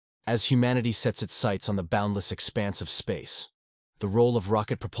As humanity sets its sights on the boundless expanse of space, the role of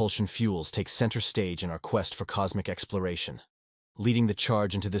rocket propulsion fuels takes center stage in our quest for cosmic exploration. Leading the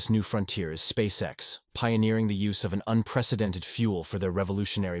charge into this new frontier is SpaceX, pioneering the use of an unprecedented fuel for their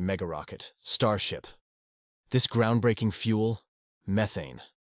revolutionary megarocket, Starship. This groundbreaking fuel, methane.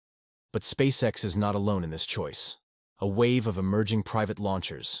 But SpaceX is not alone in this choice. A wave of emerging private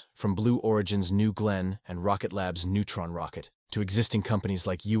launchers, from Blue Origin's New Glenn and Rocket Lab's Neutron rocket, to existing companies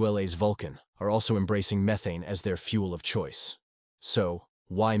like ULA's Vulcan, are also embracing methane as their fuel of choice. So,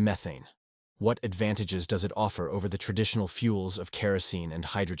 why methane? What advantages does it offer over the traditional fuels of kerosene and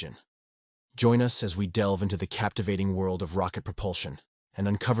hydrogen? Join us as we delve into the captivating world of rocket propulsion and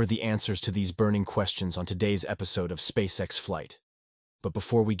uncover the answers to these burning questions on today's episode of SpaceX Flight. But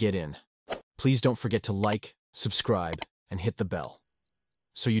before we get in, please don't forget to like, subscribe, and hit the bell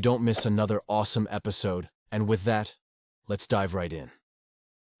so you don't miss another awesome episode. And with that, let's dive right in.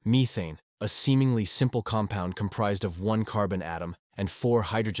 Methane, a seemingly simple compound comprised of one carbon atom and 4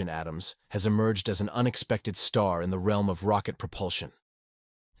 hydrogen atoms, has emerged as an unexpected star in the realm of rocket propulsion.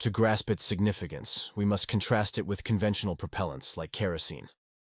 To grasp its significance, we must contrast it with conventional propellants like kerosene.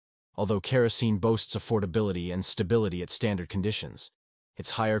 Although kerosene boasts affordability and stability at standard conditions,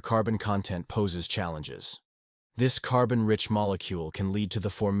 its higher carbon content poses challenges. This carbon-rich molecule can lead to the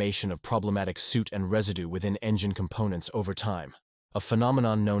formation of problematic soot and residue within engine components over time, a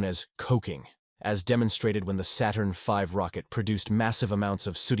phenomenon known as coking, as demonstrated when the Saturn V rocket produced massive amounts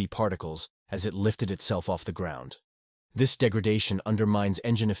of sooty particles as it lifted itself off the ground. This degradation undermines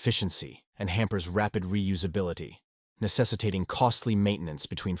engine efficiency and hampers rapid reusability, necessitating costly maintenance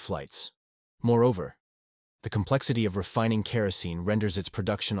between flights. Moreover, the complexity of refining kerosene renders its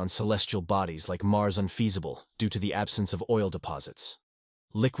production on celestial bodies like Mars unfeasible due to the absence of oil deposits.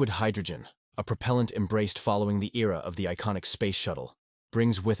 Liquid hydrogen, a propellant embraced following the era of the iconic space shuttle,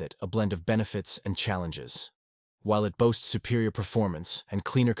 brings with it a blend of benefits and challenges. While it boasts superior performance and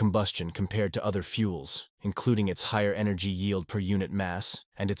cleaner combustion compared to other fuels, including its higher energy yield per unit mass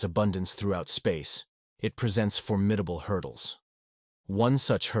and its abundance throughout space, it presents formidable hurdles. One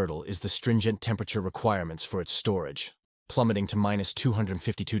such hurdle is the stringent temperature requirements for its storage, plummeting to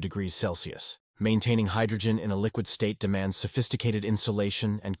 -252 degrees Celsius. Maintaining hydrogen in a liquid state demands sophisticated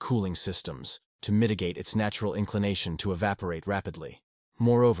insulation and cooling systems to mitigate its natural inclination to evaporate rapidly.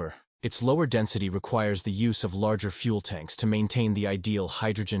 Moreover, its lower density requires the use of larger fuel tanks to maintain the ideal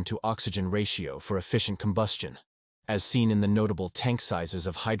hydrogen-to-oxygen ratio for efficient combustion, as seen in the notable tank sizes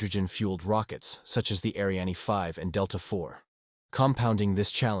of hydrogen-fueled rockets such as the Ariane 5 and Delta IV. Compounding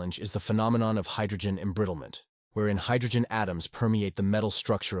this challenge is the phenomenon of hydrogen embrittlement, wherein hydrogen atoms permeate the metal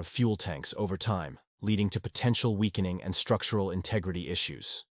structure of fuel tanks over time, leading to potential weakening and structural integrity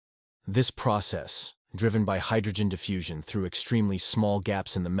issues. This process, driven by hydrogen diffusion through extremely small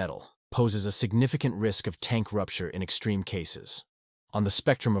gaps in the metal, poses a significant risk of tank rupture in extreme cases. On the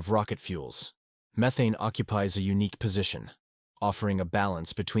spectrum of rocket fuels, methane occupies a unique position, offering a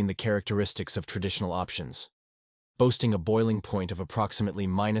balance between the characteristics of traditional options. Boasting a boiling point of approximately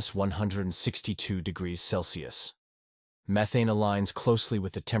 -162 degrees Celsius. Methane aligns closely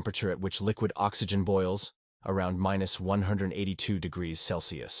with the temperature at which liquid oxygen boils, around -182 degrees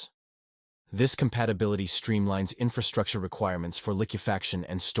Celsius. This compatibility streamlines infrastructure requirements for liquefaction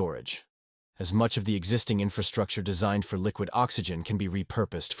and storage, as much of the existing infrastructure designed for liquid oxygen can be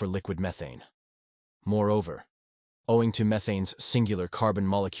repurposed for liquid methane. Moreover, owing to methane's singular carbon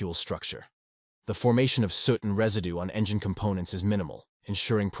molecule structure, the formation of soot and residue on engine components is minimal,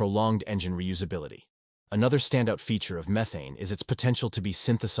 ensuring prolonged engine reusability. Another standout feature of methane is its potential to be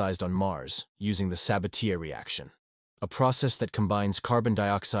synthesized on Mars using the Sabatier reaction, a process that combines carbon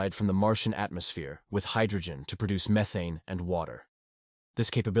dioxide from the Martian atmosphere with hydrogen to produce methane and water. This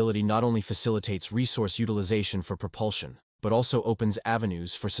capability not only facilitates resource utilization for propulsion, but also opens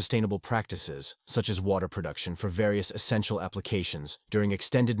avenues for sustainable practices, such as water production for various essential applications during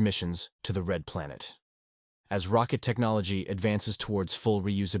extended missions to the Red Planet. As rocket technology advances towards full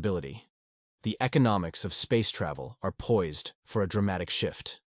reusability, the economics of space travel are poised for a dramatic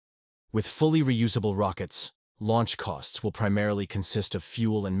shift. With fully reusable rockets, launch costs will primarily consist of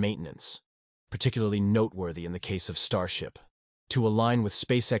fuel and maintenance, particularly noteworthy in the case of Starship. To align with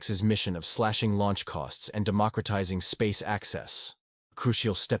SpaceX's mission of slashing launch costs and democratizing space access, a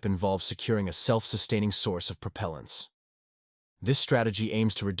crucial step involves securing a self-sustaining source of propellants. This strategy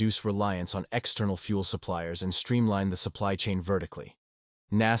aims to reduce reliance on external fuel suppliers and streamline the supply chain vertically.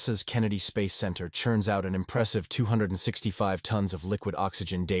 NASA's Kennedy Space Center churns out an impressive 265 tons of liquid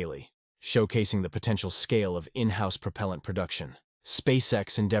oxygen daily, showcasing the potential scale of in-house propellant production.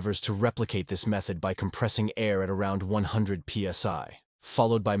 SpaceX endeavors to replicate this method by compressing air at around 100 psi,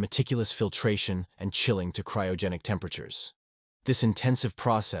 followed by meticulous filtration and chilling to cryogenic temperatures. This intensive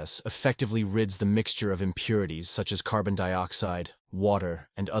process effectively rids the mixture of impurities such as carbon dioxide, water,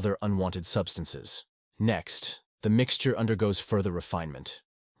 and other unwanted substances. Next, the mixture undergoes further refinement,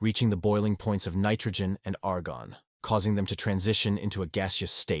 reaching the boiling points of nitrogen and argon, causing them to transition into a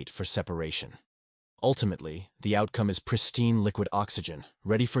gaseous state for separation. Ultimately, the outcome is pristine liquid oxygen,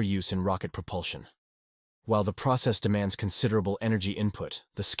 ready for use in rocket propulsion. While the process demands considerable energy input,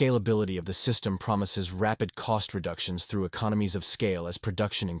 the scalability of the system promises rapid cost reductions through economies of scale as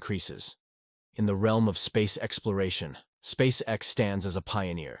production increases. In the realm of space exploration, SpaceX stands as a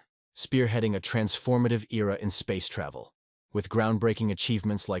pioneer, spearheading a transformative era in space travel. With groundbreaking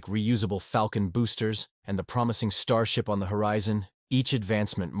achievements like reusable Falcon boosters and the promising Starship on the horizon, each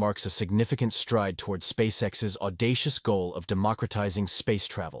advancement marks a significant stride toward SpaceX's audacious goal of democratizing space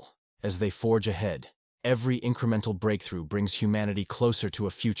travel. As they forge ahead, every incremental breakthrough brings humanity closer to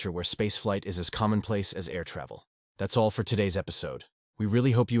a future where spaceflight is as commonplace as air travel. That's all for today's episode. We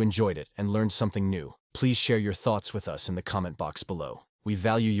really hope you enjoyed it and learned something new. Please share your thoughts with us in the comment box below. We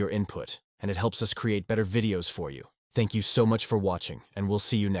value your input, and it helps us create better videos for you. Thank you so much for watching, and we'll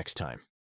see you next time.